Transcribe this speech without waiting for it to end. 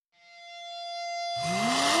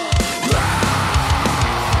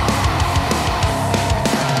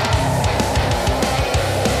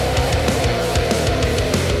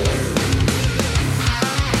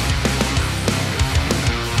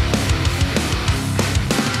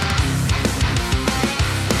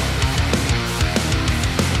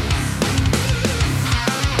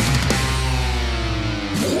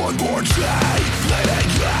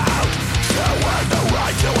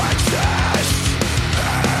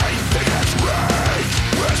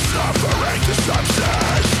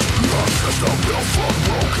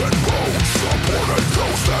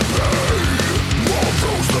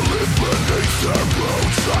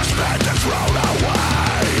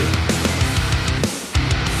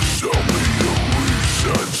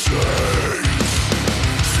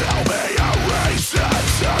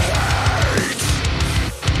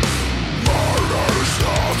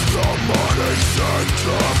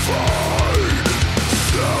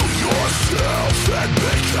and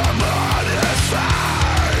become undefined.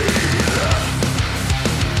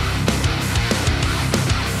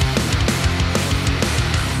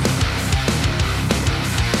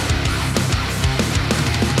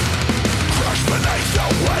 Crushed beneath the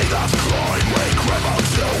weight of coin, we crumble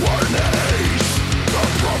to our knees. The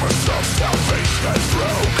promise of salvation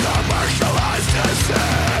through commercialized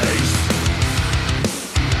disease.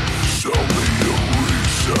 Show me a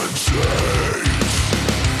reason to hate.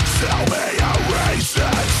 Tell me a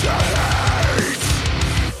reason to hate.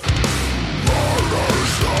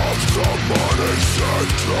 Martyrs of the money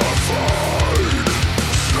sanctified.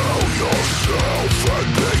 Sell yourself and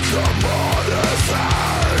become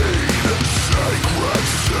modified. Sacred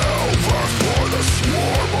silver for the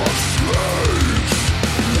swarm of slaves.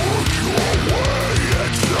 Work your way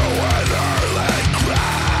into an early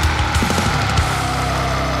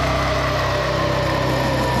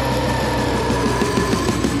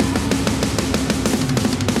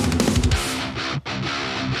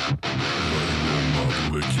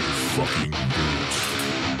lick your fucking boots.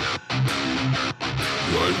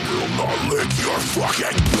 I will not lick your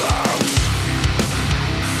fucking boots.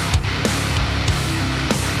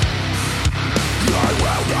 I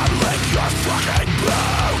will not lick your fucking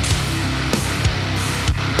boots.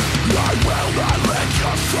 I will not lick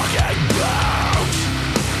your fucking boots.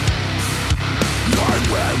 I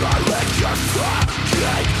will not lick your fucking